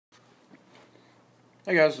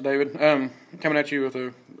Hey guys, it's David. Coming at you with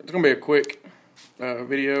it's gonna be a quick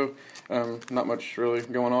video. Not much really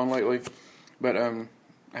going on lately, but I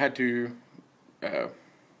had to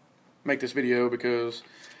make this video because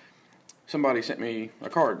somebody sent me a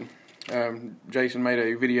card. Jason made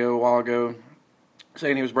a video a while ago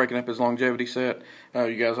saying he was breaking up his longevity set.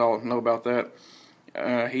 You guys all know about that.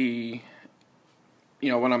 When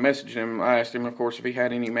I messaged him, I asked him, of course, if he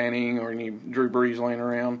had any Manning or any Drew Brees laying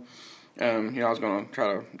around. I was going to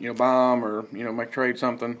try to, buy them or, make trade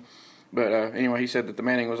something. But anyway, he said that the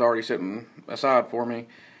Manning was already sitting aside for me.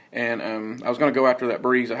 And I was going to go after that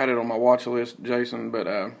Brees. I had it on my watch list, Jason,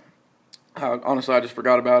 but honestly, I just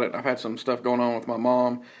forgot about it. I've had some stuff going on with my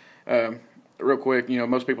mom. Real quick,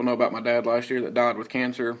 most people know about my dad last year that died with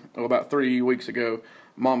cancer. Well, about 3 weeks ago,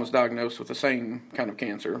 Mom was diagnosed with the same kind of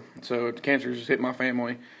cancer. So cancer just hit my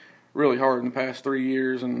family really hard in the past 3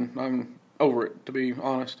 years, and I'm over it, to be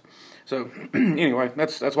honest. So anyway,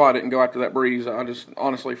 that's why I didn't go after that Breeze. I just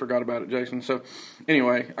honestly forgot about it, Jason. So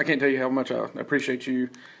anyway, I can't tell you how much I appreciate you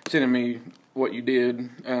sending me what you did.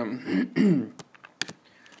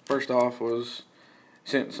 First off was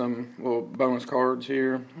sent some little bonus cards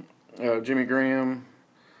here. Jimmy Graham,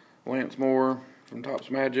 Lance Moore from Topps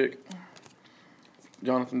Magic,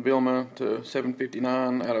 Jonathan Vilma to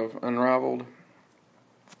 759 out of Unrivaled,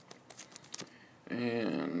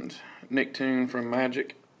 and Nick Toon from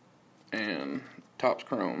Magic, and Topps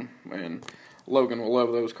Chrome. And Logan will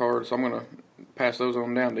love those cards, so I'm going to pass those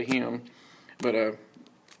on down to him. But,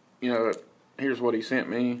 here's what he sent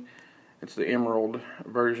me. It's the Emerald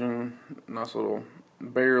version. Nice little,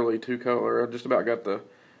 barely two-color. I just about got the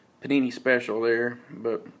Panini Special there.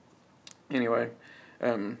 But, anyway,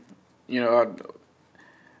 I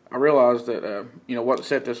realized that, what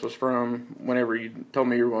set this was from whenever you told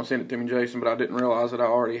me you were going to send it to me, Jason, but I didn't realize that I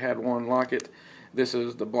already had one like it. This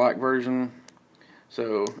is the black version,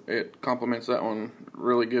 so it complements that one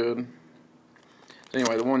really good. So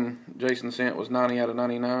anyway, the one Jason sent was 90 out of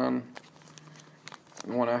 99.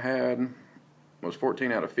 The one I had was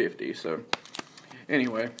 14 out of 50. So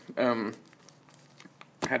anyway, I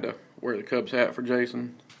had to wear the Cubs hat for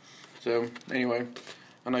Jason. So anyway,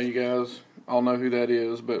 I know you guys all know who that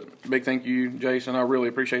is, but big thank you, Jason. I really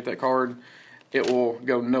appreciate that card. It will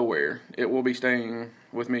go nowhere. It will be staying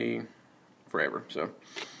with me forever. So,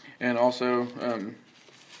 and also,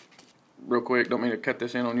 real quick, don't mean to cut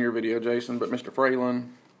this in on your video, Jason, but Mr. Fralin,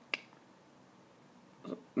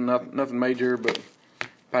 nothing major, but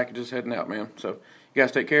packages heading out, man. So, you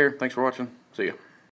guys take care. Thanks for watching. See ya.